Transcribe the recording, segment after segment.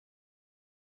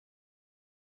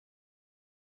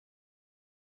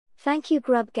Thank you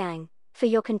Grub Gang, for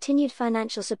your continued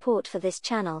financial support for this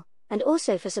channel, and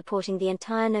also for supporting the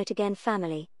entire Notagain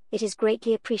family. It is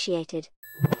greatly appreciated.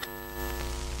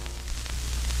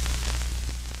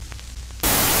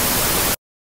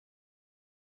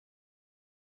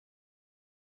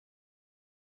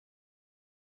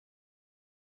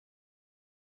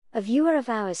 A viewer of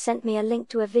ours sent me a link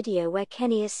to a video where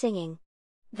Kenny is singing.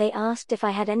 They asked if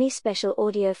I had any special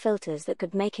audio filters that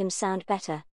could make him sound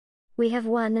better. We have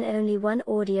one and only one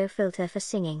audio filter for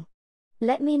singing.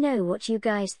 Let me know what you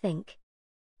guys think.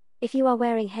 If you are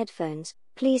wearing headphones,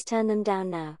 please turn them down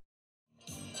now.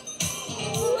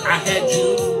 I had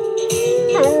you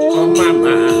on my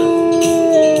mind.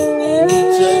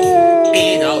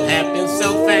 It all happened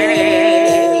so fast.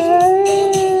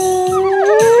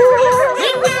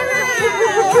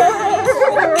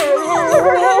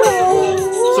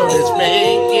 So let's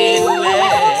make it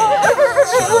last.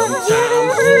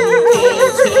 Sometimes you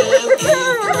can tell if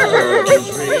love is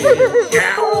real.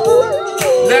 Yeah.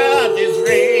 Love is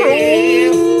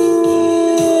real.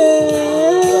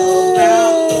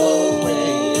 About the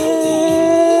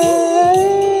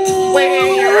way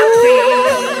I feel.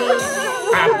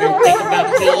 I've been thinking about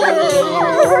you.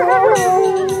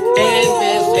 And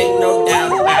there's ain't no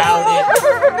doubt about it.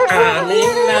 I'm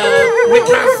in love with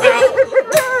myself.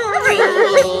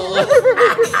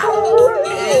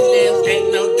 And there's ain't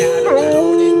no doubt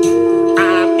about it.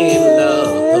 I'm in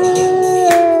love.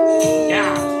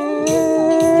 Yeah.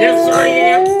 Yes, I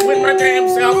am with my damn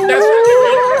self. That's what it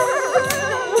is.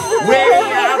 Way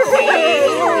I feel.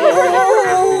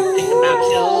 I've been thinking about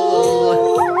you.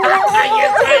 Yes, I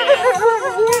am.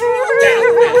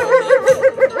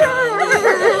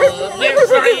 Yes,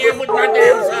 I am with my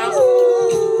damn self.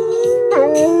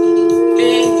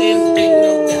 And there's ain't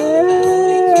no doubt about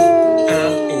it.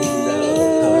 I'm in love.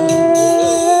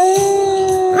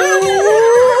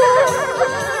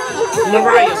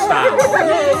 Mariah style.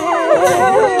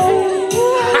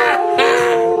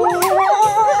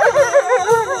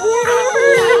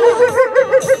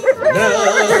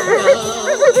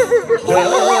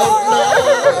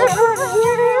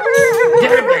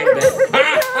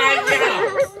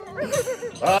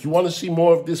 If you want to see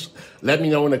more of this, let me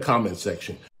know in the comment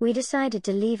section. We decided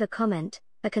to leave a comment,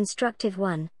 a constructive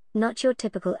one, not your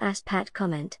typical ass-pat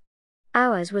comment.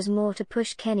 Ours was more to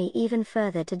push Kenny even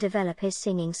further to develop his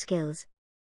singing skills.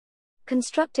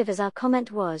 Constructive as our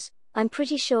comment was, I'm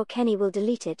pretty sure Kenny will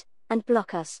delete it and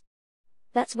block us.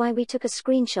 That's why we took a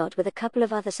screenshot with a couple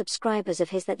of other subscribers of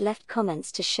his that left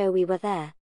comments to show we were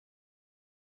there.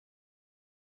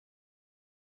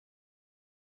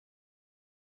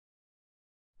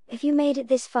 If you made it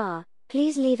this far,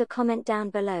 please leave a comment down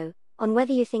below on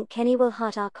whether you think Kenny will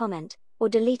heart our comment or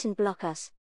delete and block us.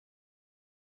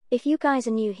 If you guys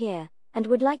are new here and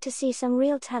would like to see some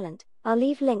real talent, I'll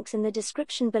leave links in the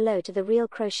description below to the Real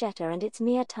Crocheter and its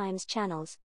Mia Times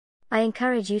channels. I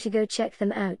encourage you to go check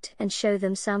them out and show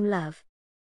them some love.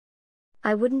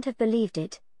 I wouldn't have believed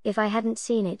it if I hadn't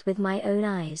seen it with my own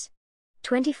eyes.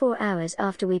 24 hours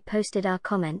after we posted our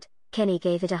comment, Kenny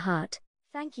gave it a heart.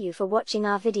 Thank you for watching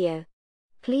our video.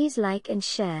 Please like and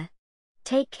share.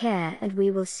 Take care and we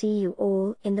will see you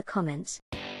all in the comments.